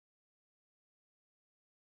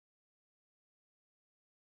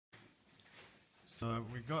So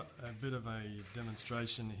we got a bit of a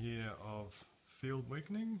demonstration here of field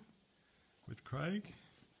weakening with Craig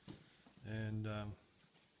and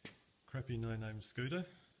crappy no-name scooter.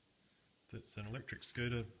 That's an electric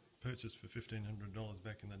scooter purchased for $1,500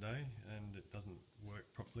 back in the day, and it doesn't work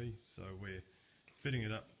properly, so we're fitting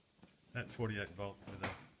it up at 48 volt with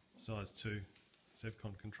a size 2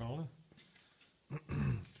 Sevcon controller.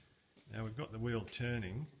 Now we've got the wheel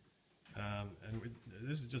turning, and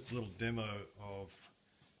this is just a little demo of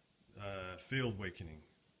field weakening,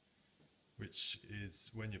 which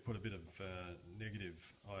is when you put a bit of negative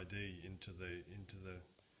ID into the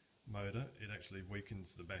motor, it actually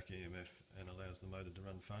weakens the back EMF and allows the motor to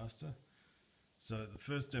run faster. So the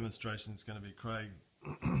first demonstration is going to be Craig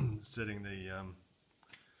setting the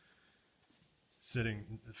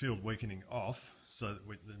field weakening off, so that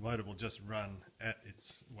the motor will just run at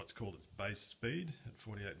its what's called its base speed at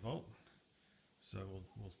 48 volt. So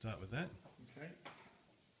we'll start with that. Okay.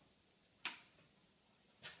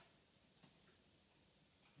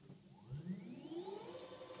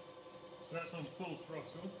 So that's on full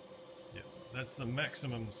throttle. Yep, that's the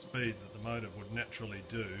maximum speed that the motor would naturally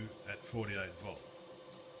do at 48 volt.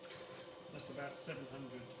 That's about 700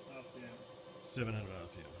 RPM. 700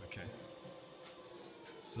 RPM, okay.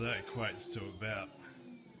 So that equates to about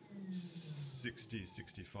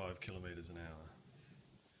 60-65 kilometres an hour.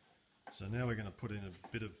 So now we're going to put in a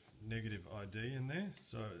bit of negative ID in there,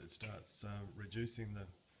 so it starts reducing the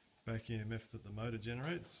back EMF that the motor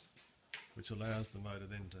generates, which allows the motor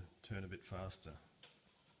then to turn a bit faster.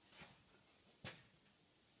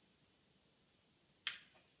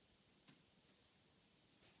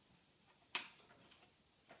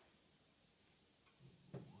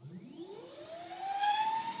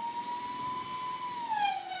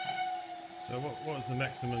 So what was the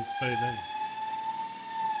maximum speed then?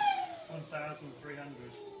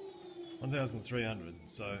 1,300. 1,300.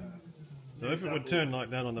 So if it would turn like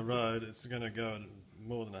that on the road, it's going to go at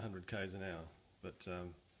more than 100 k's an hour. But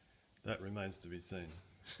that remains to be seen.